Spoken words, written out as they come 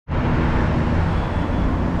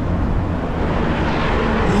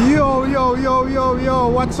Yo,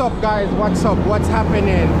 what's up guys? What's up? What's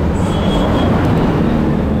happening?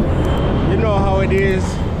 You know how it is.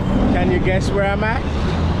 Can you guess where I'm at?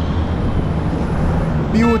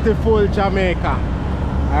 Beautiful Jamaica.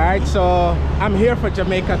 Alright, so I'm here for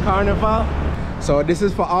Jamaica Carnival. So this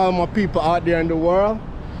is for all my people out there in the world.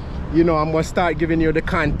 You know, I'm gonna start giving you the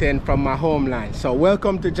content from my homeland. So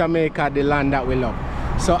welcome to Jamaica, the land that we love.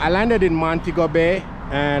 So I landed in Montego Bay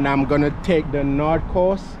and I'm gonna take the north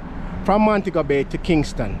coast from Montego Bay to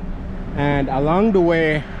Kingston. And along the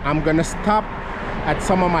way, I'm gonna stop at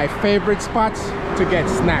some of my favorite spots to get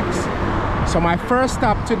snacks. So my first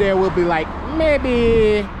stop today will be like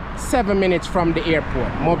maybe 7 minutes from the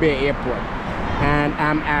airport, Montego Bay Airport. And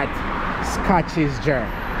I'm at Scotch's Jerk.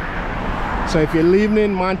 So if you're leaving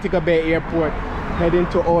in Montego Bay Airport, heading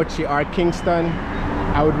to Ochi or Kingston,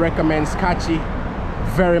 I would recommend Scotchy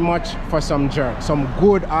very much for some jerk, some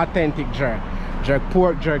good authentic jerk. Jerk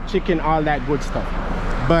pork, jerk chicken, all that good stuff.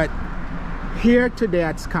 But here today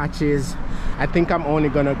at Scotch's, I think I'm only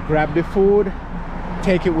gonna grab the food,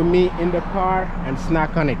 take it with me in the car and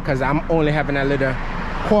snack on it, because I'm only having a little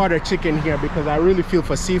quarter chicken here because I really feel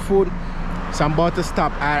for seafood. So I'm about to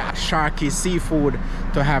stop at Sharky's Seafood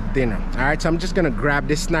to have dinner. All right, so I'm just gonna grab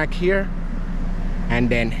this snack here and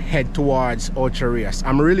then head towards Ocho Rios.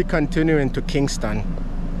 I'm really continuing to Kingston.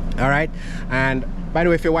 All right, and by the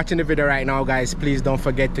way, if you're watching the video right now, guys, please don't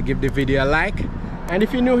forget to give the video a like. And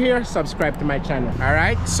if you're new here, subscribe to my channel. All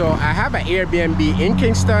right, so I have an Airbnb in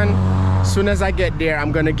Kingston. As soon as I get there,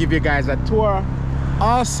 I'm gonna give you guys a tour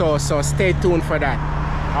also, so stay tuned for that.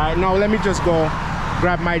 All right, now let me just go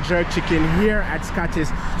grab my jerk chicken here at Scotch's.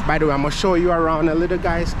 By the way, I'm gonna show you around a little,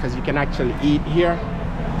 guys, because you can actually eat here.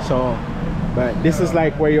 So, but this is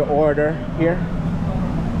like where you order here.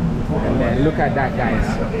 And then look at that, guys.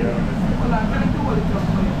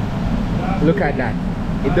 Look at that.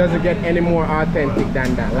 It doesn't get any more authentic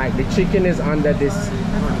than that. Like the chicken is under this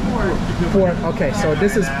pork. Okay, so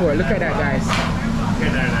this is pork. Look at that, guys.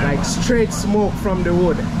 Like straight smoke from the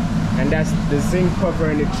wood. And that's the zinc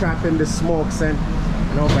covering it, trapping the smokes. And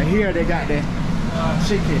over here they got the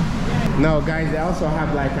chicken. Now guys, they also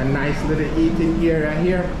have like a nice little eating area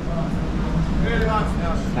here,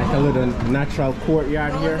 like a little natural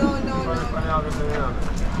courtyard here.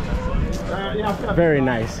 Very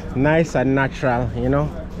nice, nice and natural, you know,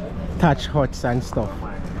 thatch huts and stuff,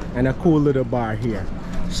 and a cool little bar here.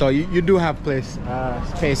 So you do have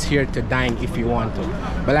space here to dine if you want to.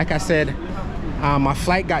 But like I said, my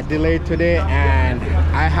flight got delayed today and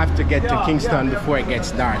I have to get to Kingston before it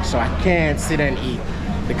gets dark, so I can't sit and eat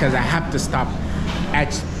because I have to stop at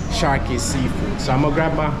Sharky's Seafood. So I'm gonna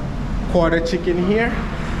grab my quarter chicken here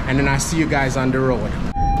and then I'll see you guys on the road.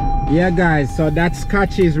 Yeah guys, so that's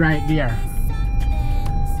Scotch's right there.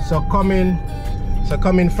 So coming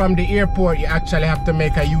from the airport, you actually have to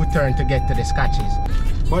make a U-turn to get to the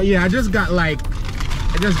Scotch's. But yeah, I just got like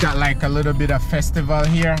a little bit of festival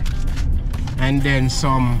here and then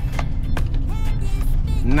some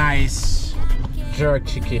nice jerk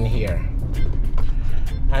chicken here.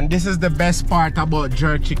 And this is the best part about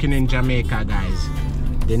jerk chicken in Jamaica, guys.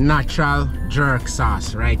 The natural jerk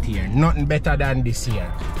sauce right here. Nothing better than this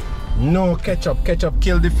here. No ketchup. Ketchup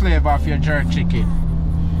kill the flavor of your jerk chicken.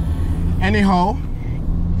 Anyhow,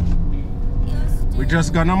 we're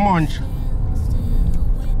just gonna munch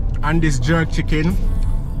on this jerk chicken.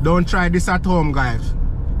 Don't try this at home, guys.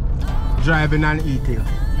 Driving and eating.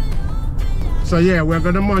 So yeah, we're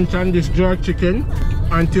gonna munch on this jerk chicken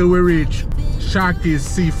until we reach Sharky's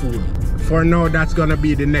Seafood. For now, that's gonna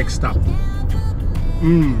be the next stop.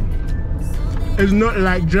 It's not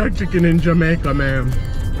like jerk chicken in Jamaica, man.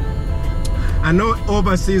 I know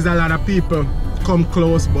overseas a lot of people come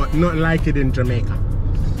close, but not like it in Jamaica.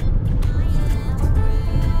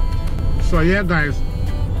 So yeah guys,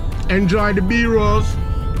 enjoy the B-rolls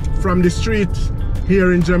from the streets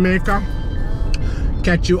here in Jamaica.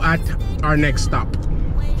 Catch you at our next stop.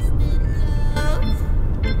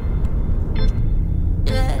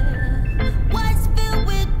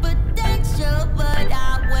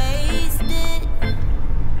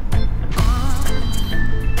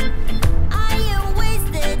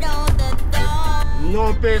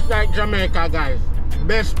 No place like Jamaica, guys.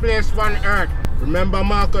 Best place on earth. Remember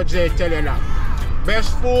Marco J tell you that.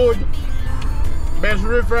 Best food, best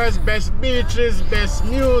rivers, best beaches, best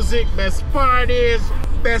music, best parties,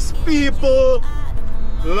 best people.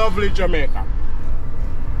 Lovely Jamaica.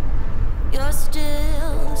 You're still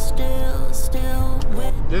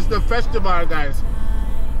with. This is the festival, guys.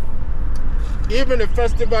 Even the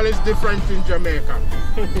festival is different in Jamaica.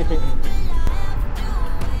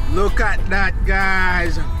 Look at that,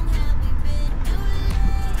 guys.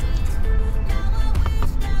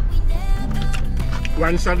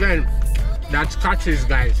 Once again, that's Scotch's,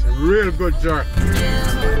 guys. Real good jerk.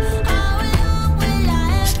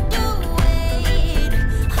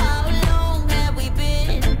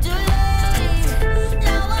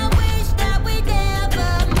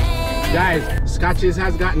 Guys, Scotch's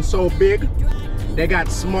has gotten so big, they got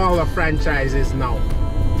smaller franchises now.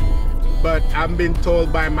 But I've been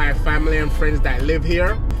told by my family and friends that live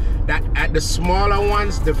here that at the smaller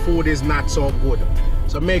ones, the food is not so good.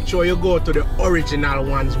 So make sure you go to the original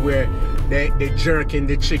ones where they jerking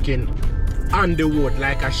the chicken on the wood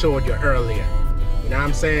like I showed you earlier. You know what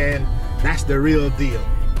I'm saying? That's the real deal.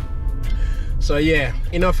 So yeah,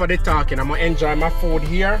 enough of the talking. I'm gonna enjoy my food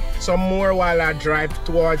here some more while I drive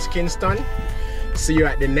towards Kingston. See you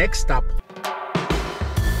at the next stop.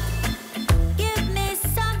 Give me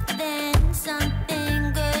something,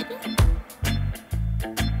 something good.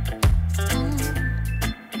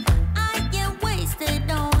 I get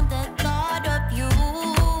wasted on the thought of you.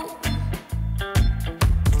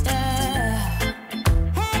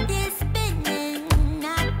 Head is spinning,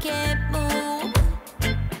 I can't move.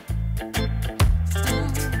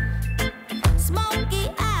 Smoky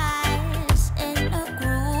eyes in a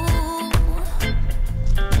groove.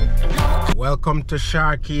 Welcome to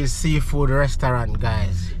Sharky's Seafood Restaurant,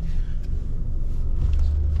 guys.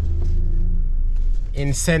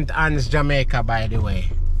 In St. Anne's, Jamaica, by the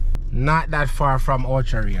way. Not that far from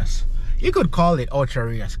Ocho Rios. You could call it Ocho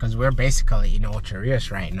Rios because we're basically in Ocho Rios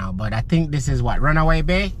right now. But I think this is what, Runaway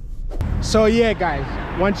Bay? So yeah, guys,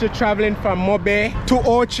 once you're traveling from Montego Bay to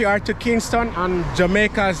Ocho or to Kingston on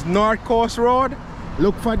Jamaica's North Coast Road,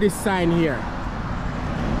 look for this sign here.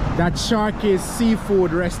 That's Sharky's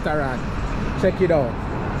Seafood Restaurant. Check it out.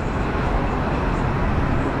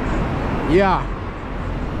 Yeah.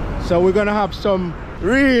 So we're gonna have some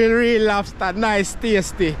real lobster, nice,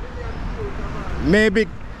 tasty. Maybe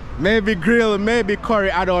grill, maybe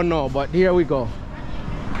curry, I don't know, but here we go.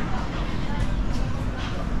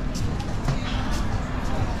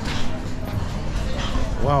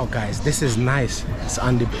 Wow, guys, this is nice. It's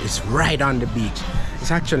right on the beach.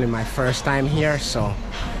 It's actually my first time here, so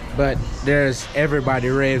but everybody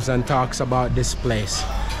raves and talks about this place.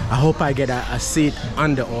 I hope I get a seat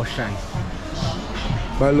on the ocean.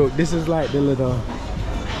 But look, this is like the little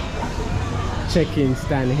check-in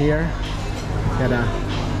stand here. Got a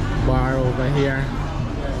bar over here,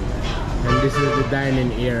 and this is the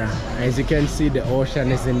dining area. As you can see, the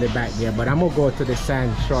ocean is in the back there, but I'm gonna go to the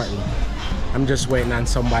sand shortly. I'm just waiting on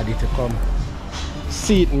somebody to come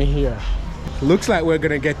seat me here. Looks like we're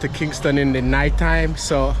gonna get to Kingston in the nighttime,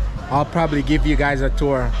 so I'll probably give you guys a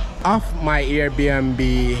tour of my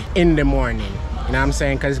Airbnb in the morning. You know what I'm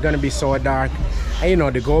saying? Because it's gonna be so dark, and you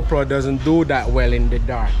know the GoPro doesn't do that well in the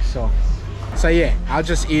dark. So yeah, I'll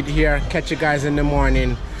just eat here, catch you guys in the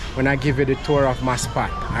morning when I give you the tour of my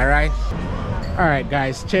spot. All right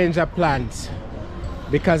guys, change of plans.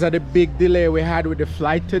 Because of the big delay we had with the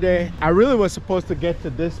flight today, I really was supposed to get to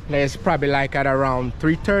this place probably like at around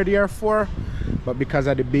 3:30 or 4, but because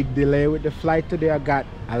of the big delay with the flight today,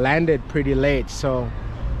 I landed pretty late, so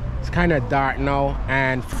it's kind of dark now.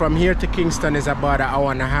 And from here to Kingston is about an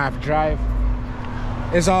hour-and-a-half drive.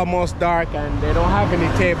 It's almost dark and they don't have any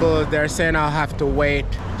tables. They're saying I'll have to wait,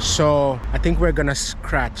 so I think we're gonna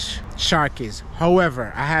scratch Sharky's.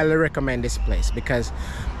 However, I highly recommend this place because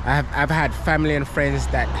I've had family and friends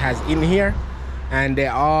that has in here and they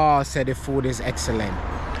all said the food is excellent.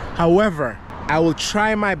 However, I will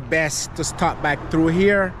try my best to stop back through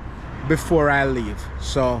here before I leave.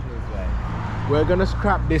 So we're gonna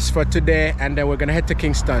scrap this for today and then we're gonna head to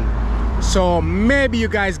Kingston. So maybe you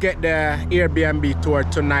guys get the Airbnb tour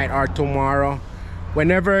tonight or tomorrow.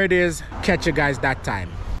 Whenever it is, catch you guys that time.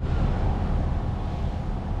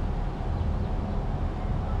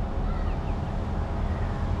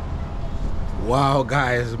 Wow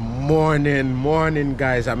guys, morning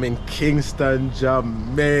guys. I'm in Kingston,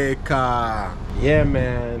 Jamaica. Yeah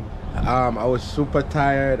man, I was super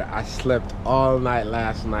tired. I slept all night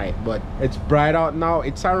last night, but it's bright out now.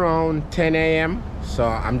 It's around 10 a.m. so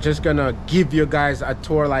I'm just gonna give you guys a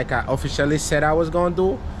tour like I officially said I was gonna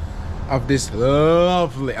do of this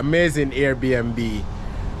lovely, amazing Airbnb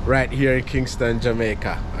right here in Kingston,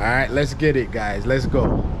 Jamaica. All right, let's get it guys, let's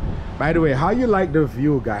go. By the way, how you like the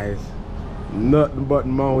view guys? Nothing but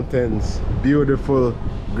mountains, beautiful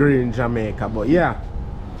green Jamaica. But yeah,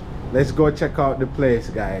 let's go check out the place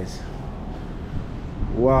guys.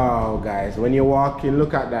 Wow guys, when you walk in,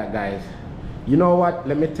 look at that guys. You know what,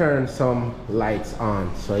 let me turn some lights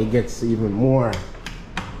on so it gets even more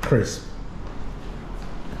crisp.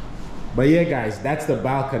 But yeah guys, that's the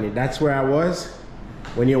balcony. That's where I was.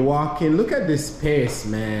 When you walk in, look at this space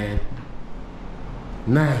man.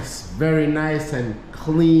 Nice, very nice and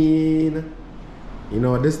clean. You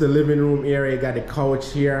know, this is the living room area. You got the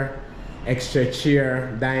couch here, extra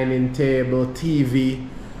chair, dining table, TV,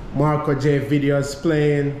 Marco J videos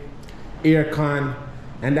playing, aircon,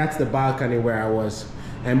 and that's the balcony where I was.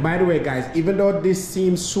 And by the way, guys, even though this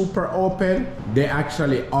seems super open, they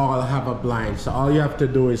actually all have a blind. So all you have to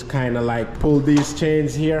do is kind of like pull these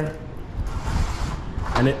chains here,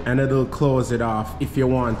 and it'll close it off if you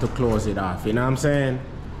want to close it off. You know what I'm saying?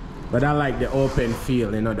 But I like the open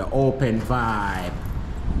feel, you know, the open vibe.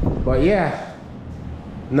 But yeah,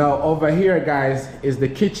 now over here, guys, is the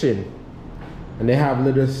kitchen, and they have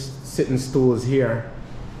little sitting stools here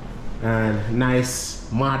and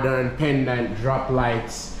nice modern pendant drop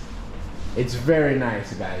lights. It's very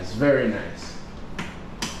nice, guys, very nice,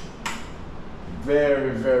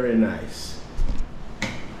 very, very nice.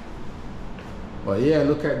 But yeah,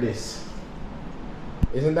 look at this.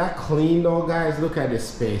 Isn't that clean though, guys? Look at this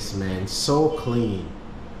space, man. So clean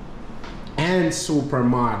and super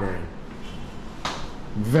modern.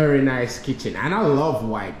 Very nice kitchen. And I love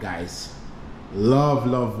white, guys.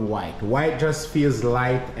 Love white. White just feels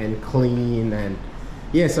light and clean. And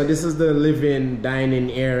yeah, so this is the living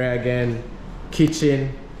dining area again.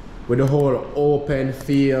 Kitchen with the whole open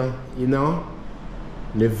feel, you know.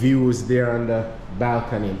 The views there on the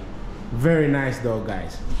balcony. Very nice though,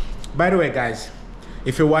 guys. By the way, guys,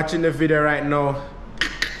 if you're watching the video right now,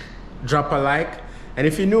 drop a like. And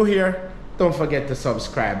if you're new here, don't forget to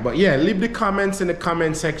subscribe. But yeah, leave the comments in the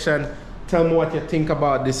comment section. Tell me what you think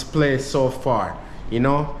about this place so far, you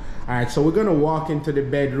know. All right, so we're gonna walk into the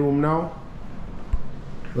bedroom now.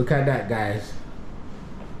 Look at that, guys.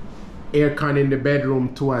 Aircon in the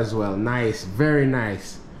bedroom too as well. Nice, very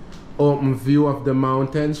nice. Open view of the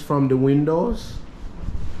mountains from the windows.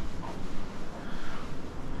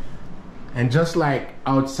 And just like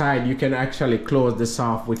outside, you can actually close this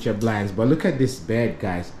off with your blinds. But look at this bed,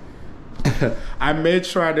 guys. I made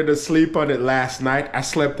sure I didn't sleep on it last night. I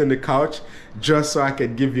slept in the couch just so I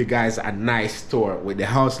could give you guys a nice tour with the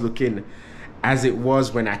house looking as it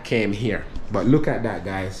was when I came here. But look at that,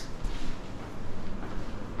 guys.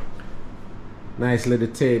 Nice little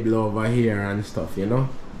table over here and stuff, you know.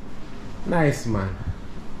 Nice, man.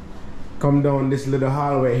 Come down this little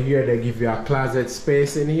hallway here. They give you a closet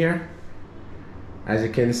space in here. As you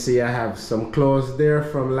can see, I have some clothes there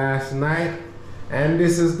from last night. And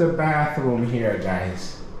this is the bathroom here,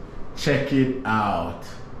 guys. Check it out.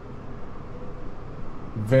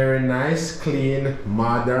 Very nice, clean,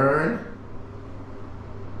 modern.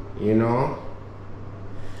 You know.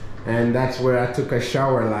 And that's where I took a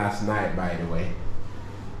shower last night, by the way.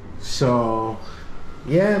 So,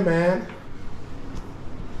 yeah, man.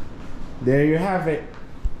 There you have it.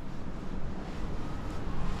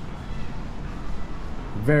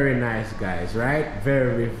 Very nice, guys, right?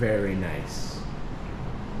 Very, very nice.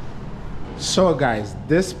 So guys,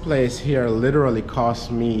 this place here literally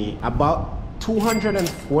cost me about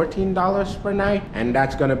 $214 per night, and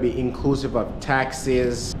that's gonna be inclusive of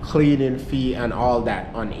taxes, cleaning fee, and all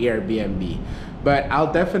that on Airbnb. But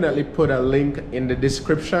I'll definitely put a link in the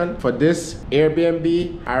description for this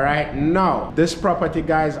Airbnb. All right, now this property,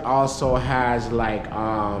 guys, also has like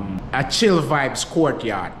a chill vibes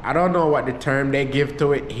courtyard. I don't know what the term they give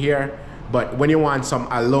to it here, but when you want some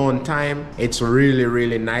alone time, it's really,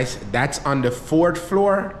 really nice. That's on the 4th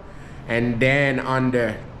floor, and then on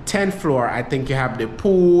the 10th floor, I think you have the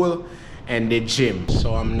pool and the gym.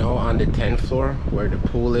 So I'm now on the 10th floor where the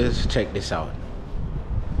pool is. Check this out.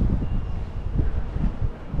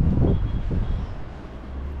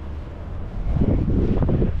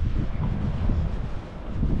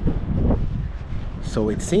 So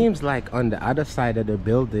it seems like on the other side of the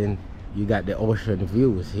building, you got the ocean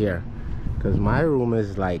views here. Because my room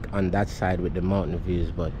is like on that side with the mountain views,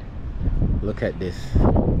 but look at this.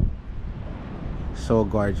 So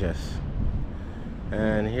gorgeous.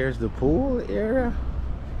 And here's the pool area.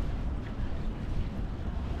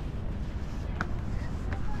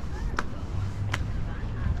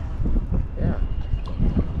 Yeah.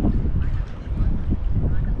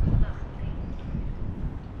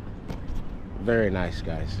 Very nice,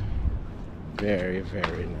 guys. Very,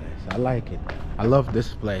 very nice. I like it. I love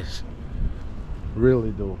this place.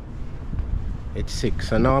 Really do. It's sick.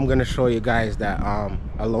 So now I'm gonna show you guys that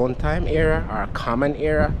alone time area, or a common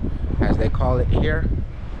area as they call it here.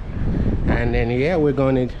 And then yeah, we're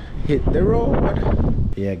gonna hit the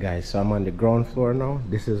road. Yeah, guys, so I'm on the ground floor now.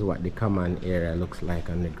 This is what the common area looks like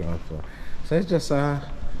on the ground floor. So it's just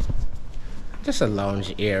a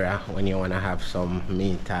lounge area when you want to have some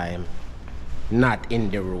me time, not in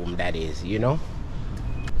the room, that is, you know.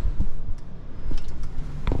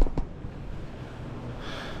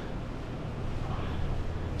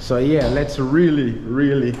 So yeah, let's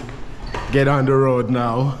really get on the road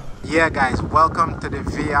now. Yeah guys, welcome to the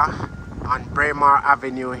Via on Braemar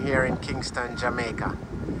Avenue here in Kingston, Jamaica.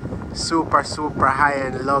 Super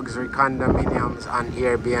high-end luxury condominiums on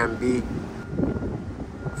Airbnb.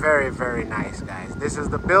 Very nice guys. This is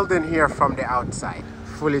the building here from the outside.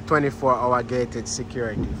 Fully 24-hour gated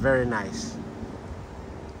security. Very nice.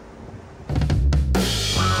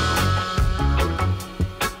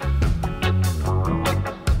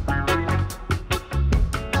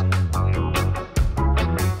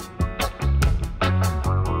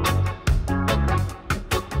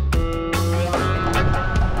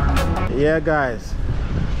 Yeah guys,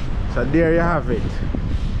 so there you have it.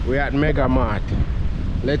 We're at Mega Mart.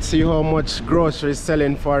 Let's see how much groceries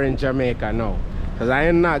selling for in Jamaica now, because I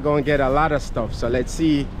am not gonna get a lot of stuff. So let's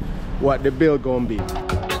see what the bill gonna be.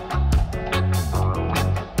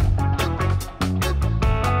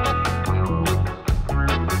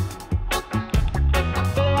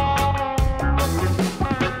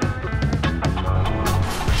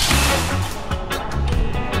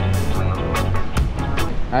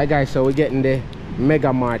 Alright guys, so we're getting the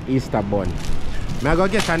Mega Mart Easter bun. Now go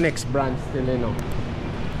get our next brand still, you know.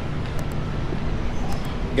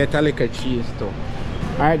 Get a little cheese too.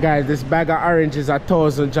 Alright guys, this bag of oranges are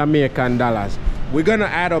 1,000 Jamaican dollars. We're gonna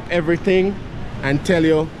add up everything and tell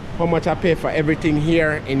you how much I pay for everything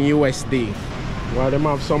here in USD. Well, them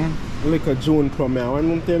have some little June plum here. I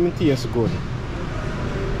want them to taste good.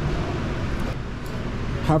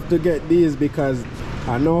 Have to get these because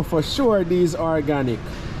I know for sure these are organic.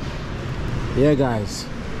 Yeah guys,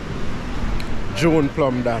 June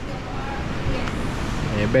plum that.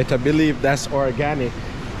 You better believe that's organic.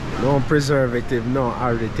 No preservative, no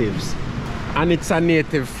additives. And it's a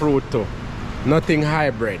native fruit too. Nothing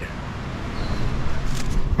hybrid.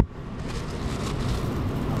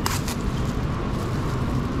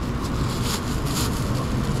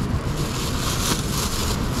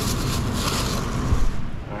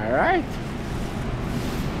 Alright.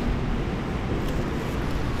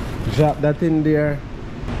 Drop that in there.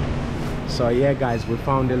 So yeah guys, we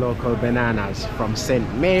found the local bananas from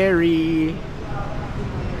St. Mary.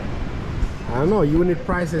 I don't know, unit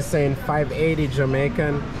price is saying 580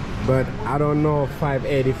 Jamaican, but I don't know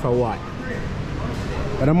 580 for what.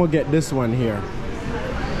 But I'm gonna get this one here,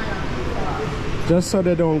 just so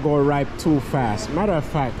they don't go ripe too fast. Matter of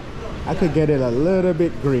fact, I could get it a little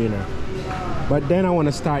bit greener, but then I want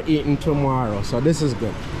to start eating tomorrow, so this is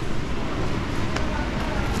good.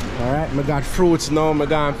 Alright, I got fruits now, I'm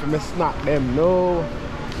going for me snack them no.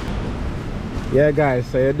 Yeah guys,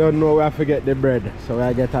 so you don't know where I forget the bread, so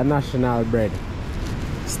I get a national bread.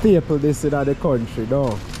 Staple this in the country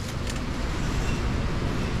though.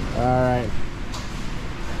 Alright.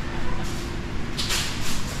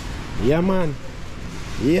 Yeah man.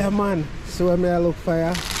 Yeah man. So when I look for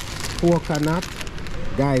ya, coconut.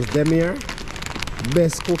 Guys, them here,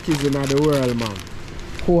 best cookies in the world man.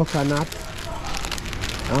 Coconut.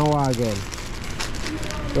 And what again?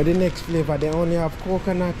 But the next flavor, they only have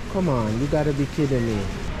coconut. Come on, you gotta be kidding me.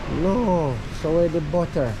 No, so where the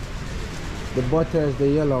butter? The butter is the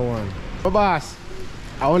yellow one. Oh, boss,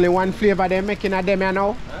 only one flavor they're making of them, you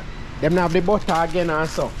know? Huh? Them have the butter again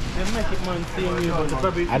also. They make it man same way, but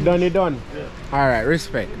probably I done it done. Yeah. Alright,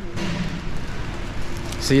 respect.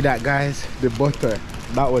 See that guys? The butter.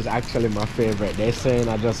 That was actually my favorite. They're saying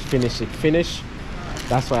I just finish.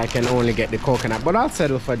 That's why I can only get the coconut. But I'll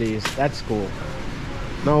settle for these. That's cool.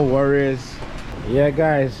 No worries. Yeah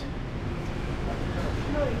guys,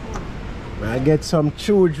 I get some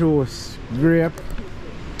chew juice grape.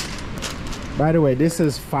 By the way, this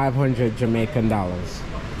is 500 Jamaican dollars.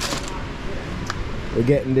 We're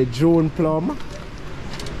getting the June plum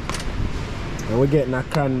and we're getting a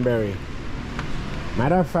cranberry.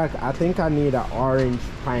 Matter of fact, I think I need an orange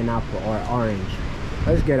pineapple or orange.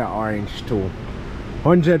 Let's get an orange too.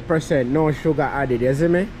 100% no sugar added, you see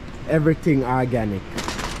me? Everything organic.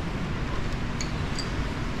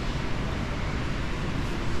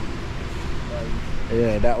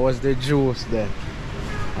 Yeah, that was the juice there.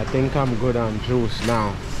 I think I'm good on juice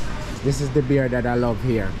now. This is the beer that I love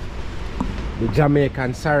here. The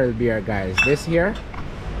Jamaican sorrel beer, guys. This here,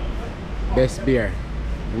 best beer.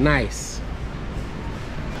 Nice.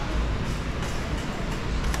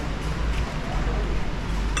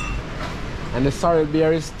 And the sorrel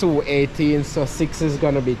beer is 218, so 6 is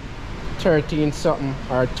gonna be 13 something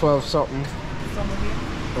or 12 something.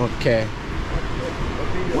 Okay.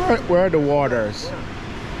 Where are the waters?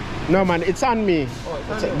 No man, it's on me.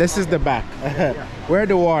 This is the back. Where are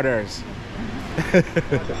the waters?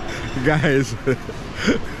 Guys.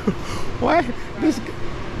 Why this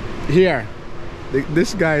here?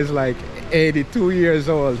 This guy is like 82 years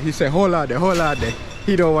old. He said, hold on there.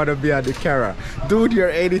 He don't want to be on the camera. Dude, you're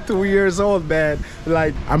 82 years old, man.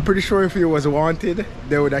 Like, I'm pretty sure if you was wanted,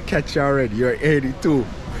 they would have catch you already. You're 82.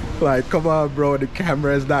 Like, come on, bro. The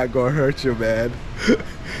camera is not gonna hurt you, man.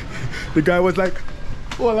 The guy was like,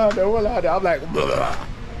 hold on there. I'm like, bleh.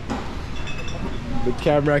 The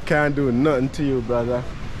camera can't do nothing to you, brother.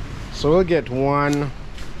 So we'll get one,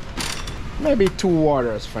 maybe 2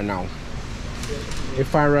 waters for now.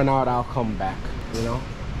 If I run out, I'll come back, you know.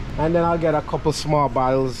 And then I'll get a couple small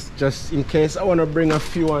bottles just in case I want to bring a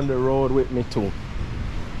few on the road with me too.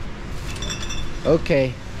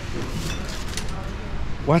 Okay.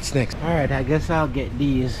 What's next? All right, I guess I'll get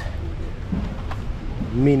these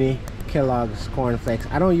mini Kellogg's cornflakes.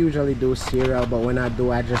 I don't usually do cereal, but when I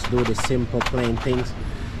do, I just do the simple plain things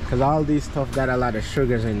because all these stuff got a lot of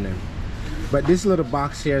sugars in them. But this little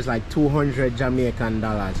box here is like 200 Jamaican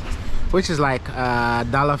dollars, which is like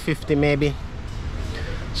 $1.50 maybe.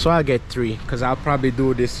 So I'll get 3 because I'll probably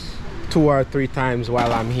do this 2 or 3 times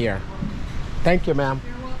while I'm here. Thank you, ma'am.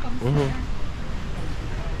 You're welcome.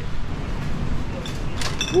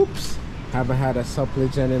 Oops, haven't had a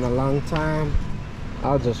supplement in a long time.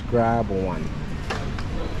 I'll just grab one.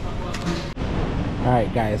 All right,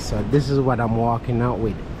 guys, so this is what I'm walking out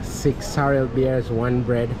with: 6 cereal beers, 1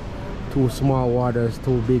 bread, 2 small waters,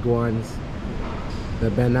 2 big ones, the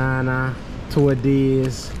banana, 2 of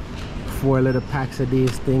these, 4 little packs of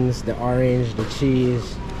these things, the orange, the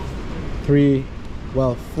cheese,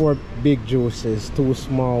 4 big juices, 2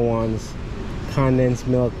 small ones, condensed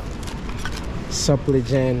milk,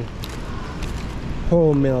 supplement,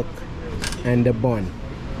 whole milk, and the bun.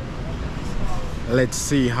 Let's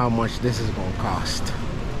see how much this is gonna cost.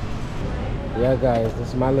 Yeah, guys, this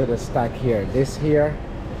is my little stack here. This here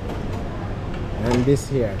and this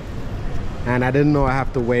here. And I didn't know I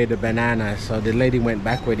have to weigh the bananas, so the lady went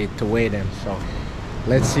back with it to weigh them. So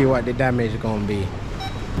let's see what the damage is gonna be.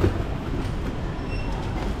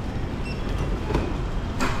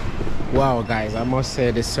 Wow, guys, I must say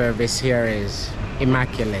the service here is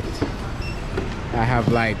immaculate. I have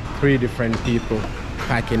like 3 different people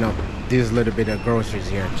packing up this little bit of groceries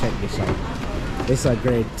here. Check this out. It's a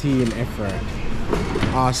great team effort.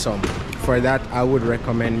 Awesome. For that, I would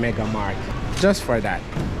recommend Mega Mart, just for that.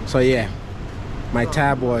 So yeah, my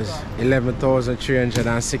tab was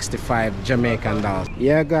 11,365 Jamaican dollars.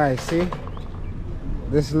 Yeah, guys, see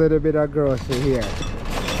this little bit of grocery here,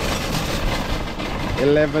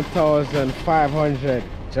 11,500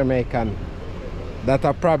 Jamaican. That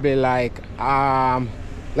are probably like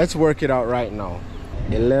let's work it out right now.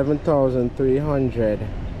 11,300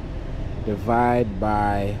 divide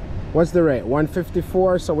by, what's the rate?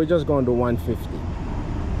 154. So we're just going to do 150.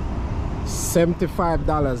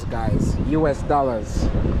 $75, guys, US dollars,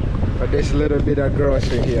 for this little bit of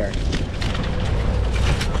grocery here.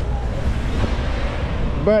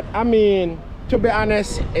 But I mean, to be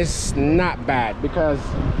honest, it's not bad because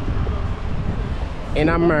in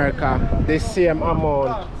America this same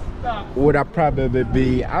amount would have probably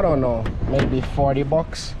be, I don't know, maybe 40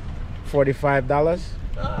 bucks, $45.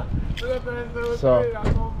 So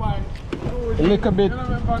a little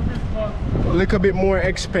bit more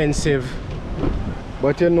expensive,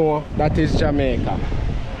 but you know, that is Jamaica.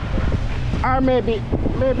 Or maybe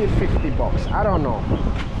 50 bucks, I don't know.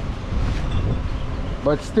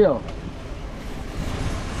 But still,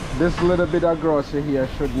 this little bit of grocery here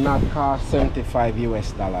should not cost 75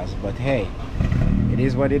 US dollars. But hey, it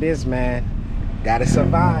is what it is, man. Gotta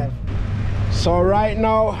survive. So right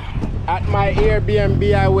now at my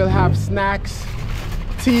Airbnb, I will have snacks,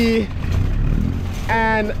 tea,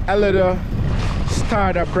 and a little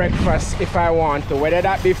starter breakfast if I want to, whether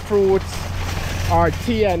that be fruits or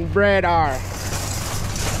tea and bread or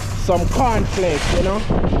some cornflakes, you know,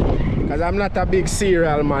 because I'm not a big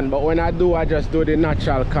cereal man, but when I do, I just do the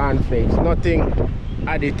natural cornflakes, nothing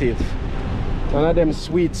additive, none of them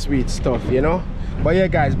sweet stuff, you know. But yeah,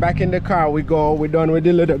 guys, back in the car we go. We're done with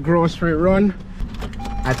the little grocery run.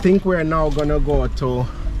 I think we're now gonna go to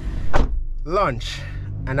lunch,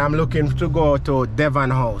 and I'm looking to go to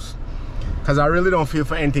Devon House because I really don't feel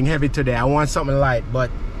for anything heavy today. I want something light,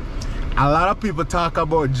 but a lot of people talk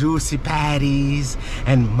about juicy patties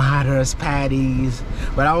and Mother's patties,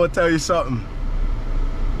 but I will tell you something.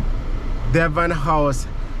 Devon House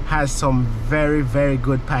has some very, very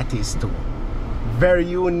good patties too. Very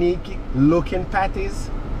unique looking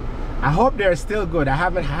patties. I hope they're still good. I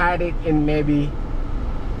haven't had it in maybe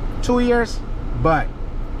 2 years, but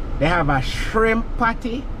they have a shrimp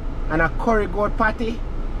patty and a curry goat patty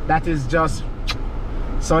that is just,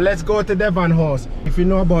 so let's go to Devon House. If you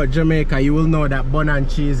know about Jamaica, you will know that bun and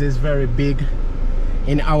cheese is very big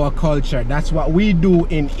in our culture. That's what we do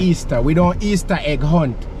in Easter. We don't Easter egg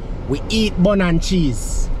hunt. We eat bun and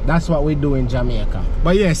cheese. That's what we do in Jamaica.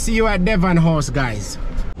 But yeah, see you at Devon House, guys.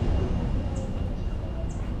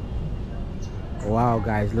 Wow,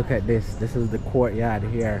 guys, look at this. This is the courtyard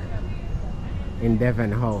here in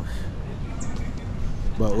Devon House.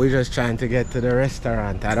 But we're just trying to get to the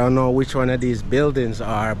restaurant. I don't know which one of these buildings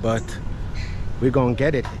are, but we're gonna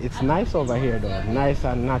get it. It's nice over here though, nice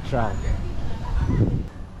and natural.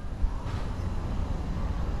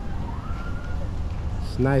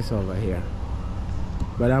 It's nice over here.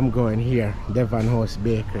 But I'm going here, Devon House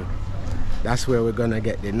Bakery. That's where we're gonna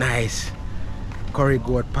get the nice curry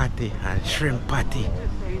goat patty and shrimp patty.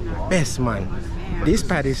 Best, man. These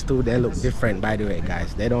patties too, they look different, by the way,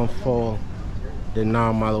 guys. They don't fall the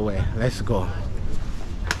normal way. Let's go.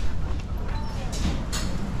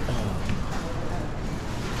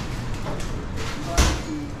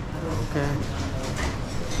 Okay.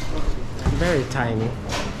 Very tiny,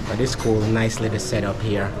 but it's cool. Nice little setup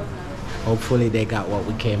here. Hopefully they got what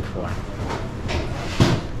we came for.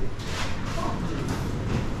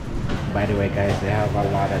 By the way, guys, they have a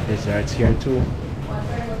lot of desserts here too.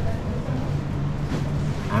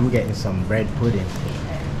 I'm getting some bread pudding,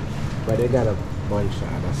 but they got a bunch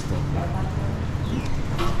of other stuff.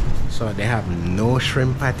 So they have no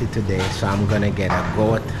shrimp patty today, so I'm gonna get a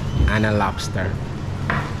goat and a lobster.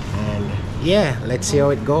 And yeah, let's see how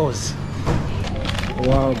it goes.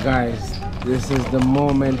 Wow, guys, this is the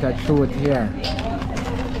moment of truth here.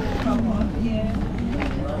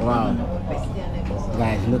 Wow.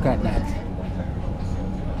 Guys, look at that.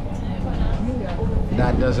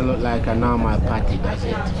 That doesn't look like a normal patty, does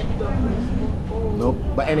it? Nope.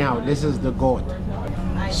 But anyhow, this is the goat.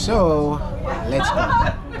 So, let's go.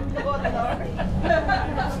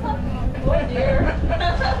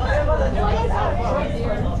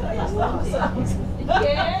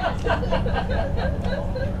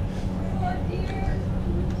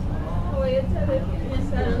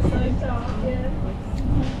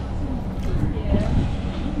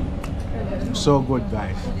 So good,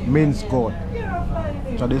 guys. Minced goat.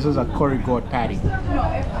 So this is a curry goat patty.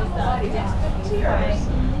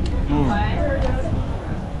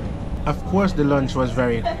 Of course the lunch was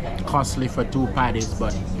very costly for 2 patties,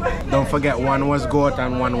 but don't forget one was goat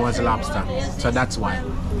and one was lobster. So that's why.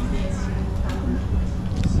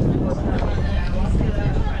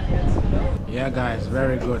 Yeah, guys,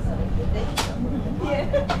 very good.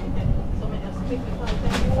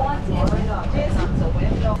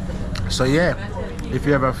 So yeah, if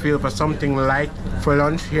you ever feel for something light for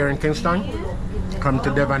lunch here in Kingston, come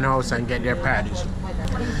to Devon House and get their patties.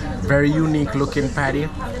 Very unique looking patty,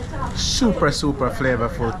 super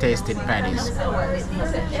flavorful tasting patties.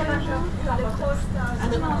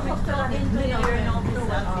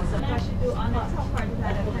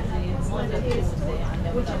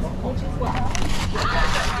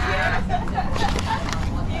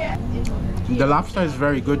 The lobster is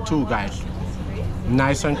very good too, guys.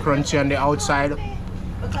 Nice and crunchy on the outside,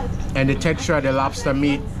 and the texture of the lobster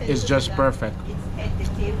meat is just perfect.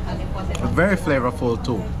 Very flavorful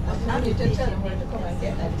too.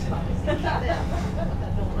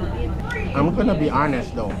 I'm gonna be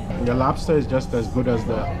honest though, the lobster is just as good as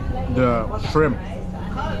the shrimp.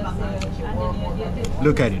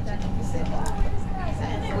 Look at it.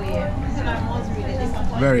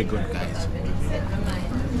 Very good, guys.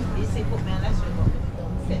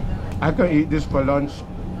 I could eat this for lunch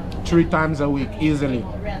 3 times a week easily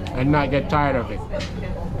and not get tired of it.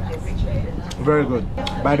 Very good.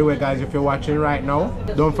 By the way, guys, if you're watching right now,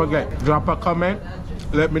 don't forget, drop a comment.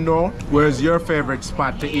 Let me know where's your favorite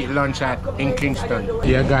spot to eat lunch at in Kingston.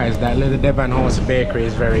 Yeah, guys, that little Devon House bakery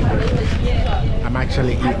is very good. I'm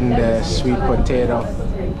actually eating the sweet potato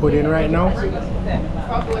pudding right now.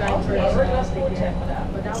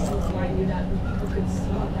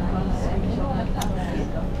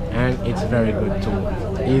 And it's very good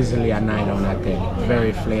too. Easily a 9 out of 10.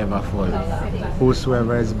 Very flavorful.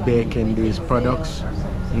 Whosoever is baking these products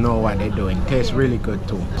know what they're doing. Tastes really good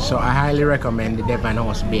too. So I highly recommend the Devon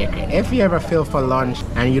House Bakery. If you ever feel for lunch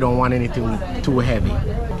and you don't want anything too heavy,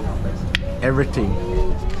 everything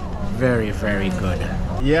very good.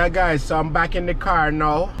 Yeah, guys, so I'm back in the car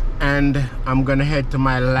now and I'm gonna head to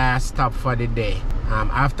my last stop for the day.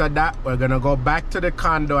 After that, we're gonna go back to the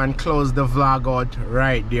condo and close the vlog out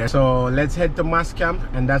right there. So let's head to Mascamp,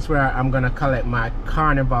 and that's where I'm gonna collect my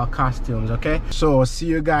carnival costumes, okay? So see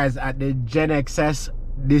you guys at the Gen XS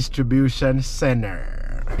distribution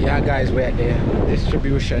center. Yeah, guys, we're at the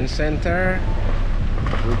distribution center.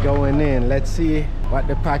 We're going in. Let's see what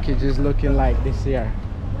the package is looking like this year.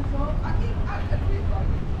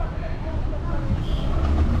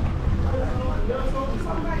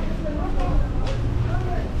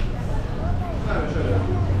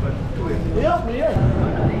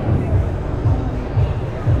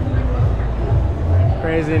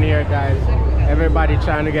 Crazy in here, guys. Everybody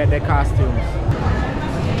trying to get their costumes.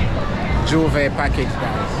 Juve package,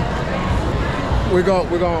 guys. We're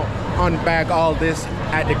gonna unbag all this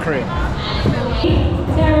at the crib.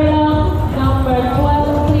 Number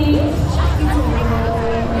 12, please.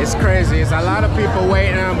 It's crazy. It's a lot of people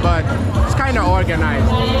waiting, but it's kind of organized.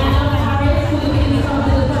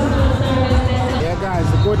 Yeah, guys,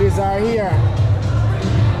 the goodies are here.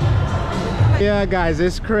 Yeah, guys,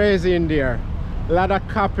 it's crazy in there. A lot of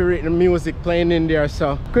copywritten music playing in there,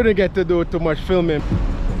 so couldn't get to do too much filming.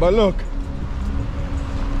 But look,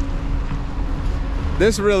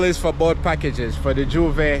 this really is for both packages, for the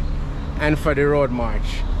Juve and for the Road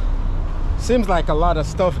March. Seems like a lot of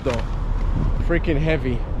stuff though. Freaking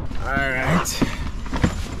heavy. All right,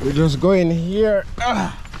 we just go in here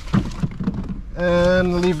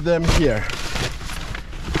and leave them here.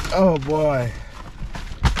 Oh boy.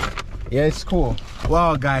 Yeah, it's cool.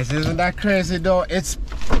 Wow, guys, isn't that crazy though? It's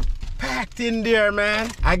packed in there,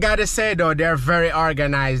 man. I gotta say though, they're very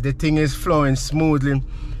organized. The thing is flowing smoothly.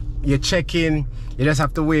 You check in, you just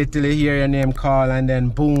have to wait till you hear your name call, and then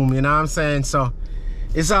boom, you know what I'm saying? So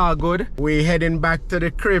it's all good. We're heading back to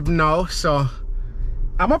the crib now, so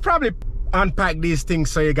I'm gonna probably unpack these things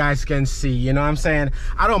so you guys can see, you know what I'm saying?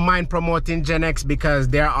 I don't mind promoting Gen X because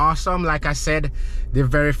they're awesome. Like I said, the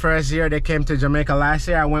very first year they came to Jamaica last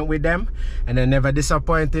year, I went with them and they never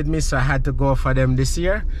disappointed me, so I had to go for them this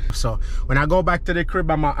year. So when I go back to the crib,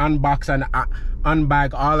 I'm gonna unbox and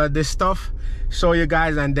unbag all of this stuff, show you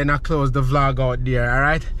guys, and then I close the vlog out there. All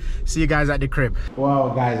right, see you guys at the crib.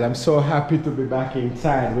 Wow, guys, I'm so happy to be back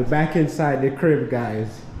inside. We're back inside the crib,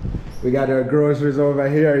 guys. We got our groceries over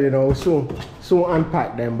here, you know, soon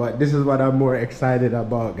unpack them, but this is what I'm more excited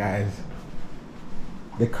about, guys.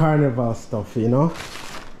 The carnival stuff, you know.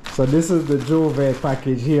 So this is the Juve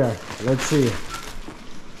package here. Let's see.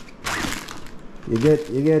 You get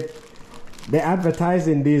they're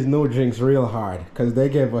advertising these new drinks real hard because they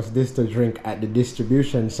gave us this to drink at the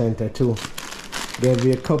distribution center too. Gave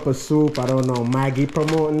me a cup of soup. I don't know, Maggie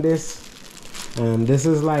promoting this. And this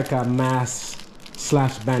is like a mask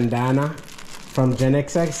 / bandana from Gen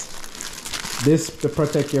XX. This to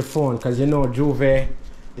protect your phone, because you know Juve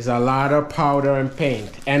is a lot of powder and paint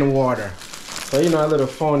and water. So you know, a little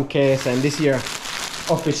phone case, and this here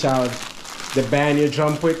official, the band you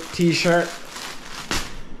jump with t-shirt,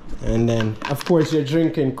 and then of course your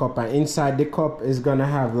drinking cup, and inside the cup is gonna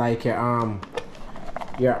have like your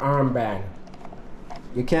armband.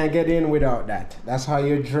 You can't get in without that. That's how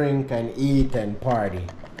you drink and eat and party.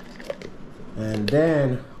 And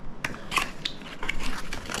then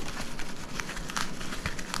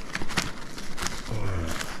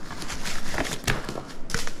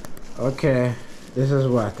okay, this is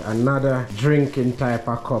what, another drinking type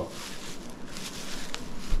of cup.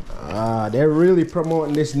 They're really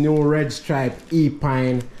promoting this new red stripe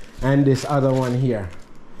e-pine and this other one here.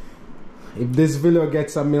 If this video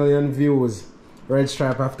gets 1 million views, red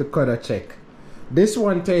stripe have to cut a check. This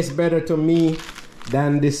one tastes better to me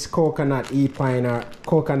than this coconut e-pine or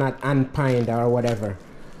coconut and pine or whatever.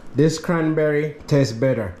 This cranberry tastes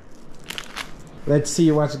better. Let's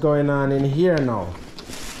see what's going on in here now.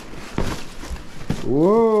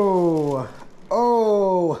 Whoa,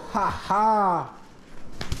 oh, haha,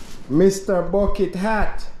 Mr. Bucket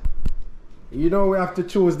Hat. You know we have to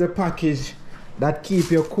choose the package that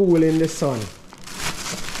keep you cool in the sun.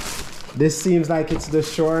 This seems like it's the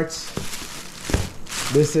shorts.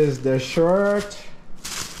 This is the shirt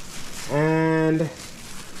and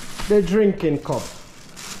the drinking cup.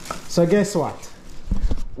 So guess what?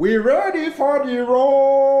 We ready for the road.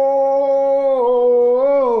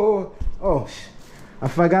 Oh, I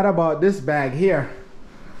forgot about this bag here.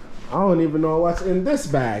 I don't even know what's in this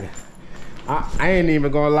bag. I ain't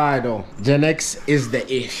even gonna lie though. Gen X is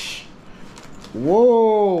the ish.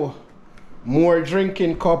 Whoa, more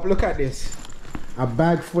drinking cup. Look at this. A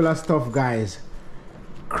bag full of stuff, guys.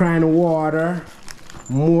 Cran water,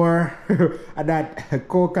 more of that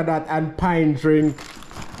coconut and pine drink,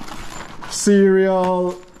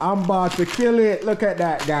 cereal. I'm about to kill it. Look at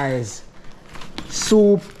that, guys.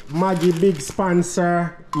 Soup, Maggie big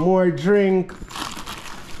sponsor, more drink,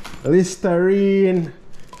 Listerine,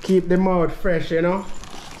 keep the mouth fresh, you know.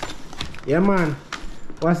 Yeah, man.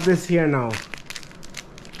 What's this here now?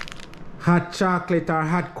 Hot chocolate or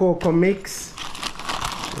hot cocoa mix.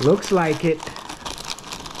 Looks like it.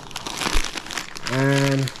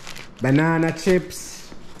 And banana chips.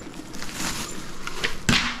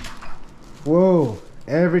 Whoa,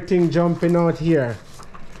 everything jumping out here.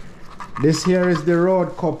 This here is the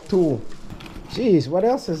road cup too. Jeez, what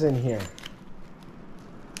else is in here?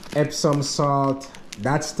 Epsom salt.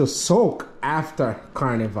 That's to soak after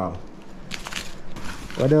carnival.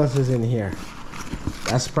 What else is in here?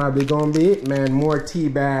 That's probably gonna be it, man. More tea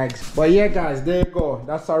bags. But yeah, guys, there you go.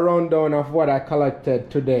 That's a rundown of what I collected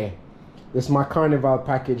today. This is my carnival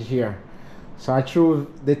package here. So I threw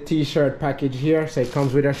the t-shirt package here. So it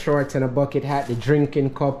comes with a shorts and a bucket hat, the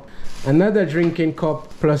drinking cup, another drinking cup,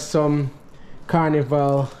 plus some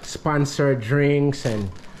carnival sponsored drinks and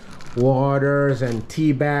waters and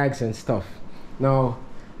tea bags and stuff. Now,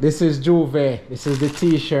 this is Juve. This is the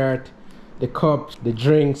t-shirt, the cups, the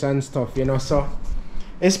drinks and stuff, you know. So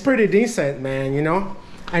it's pretty decent, man, you know.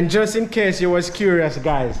 And just in case you was curious,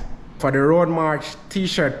 guys, for the Road March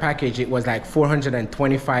t-shirt package, it was like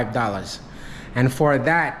 $425. And for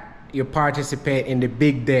that, you participate in the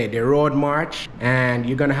big day, the Road March, and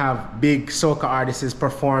you're gonna have big soca artists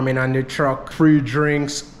performing on the truck, free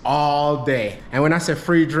drinks all day. And when I say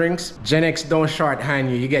free drinks, Gen X don't shorthand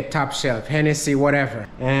you. You get top shelf, Hennessy, whatever.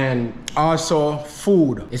 And also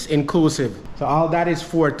food is inclusive. So all that is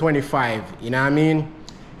 $425, you know what I mean?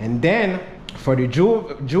 And then for the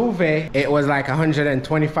Juve, it was like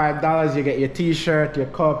 $125. You get your t-shirt, your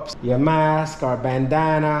cups, your mask or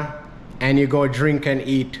bandana, and you go drink and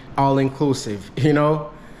eat all inclusive, you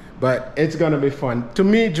know. But it's gonna be fun. To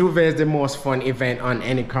me, Juve is the most fun event on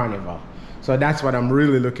any carnival, so that's what I'm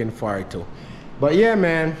really looking forward to. But yeah,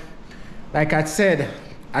 man, like I said,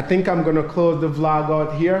 I think I'm gonna close the vlog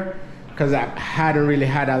out here because I hadn't really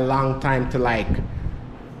had a long time to like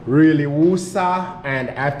really woosa,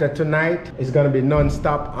 and after tonight it's gonna be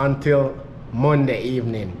non-stop until Monday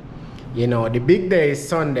evening. You know, the big day is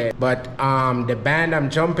Sunday, but the band I'm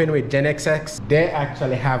jumping with, Gen XX, they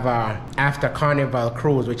actually have a after carnival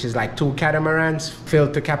cruise, which is like 2 catamarans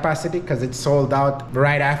filled to capacity because it's sold out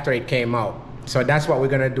right after it came out. So that's what we're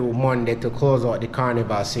gonna do Monday to close out the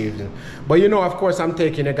carnival season. But you know, of course, I'm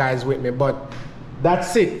taking you guys with me. But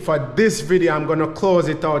that's it for this video. I'm gonna close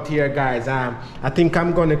it out here, guys. I think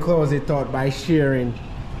I'm gonna close it out by sharing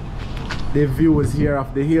the views here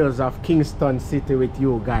of the hills of Kingston City with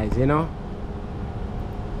you guys, you know.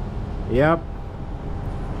 Yep,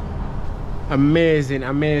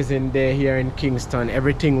 amazing day here in Kingston.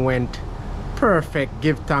 Everything went perfect,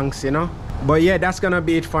 give thanks, you know. But yeah, that's gonna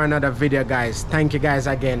be it for another video, guys. Thank you guys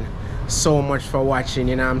again so much for watching,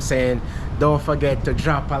 you know what I'm saying. Don't forget to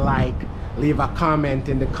drop a like, leave a comment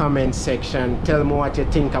in the comment section, tell me what you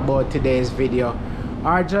think about today's video,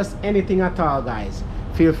 or just anything at all, guys.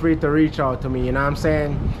 Feel free to reach out to me, you know what I'm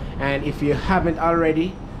saying. And if you haven't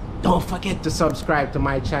already, don't forget to subscribe to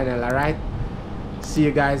my channel. All right, see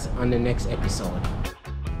you guys on the next episode.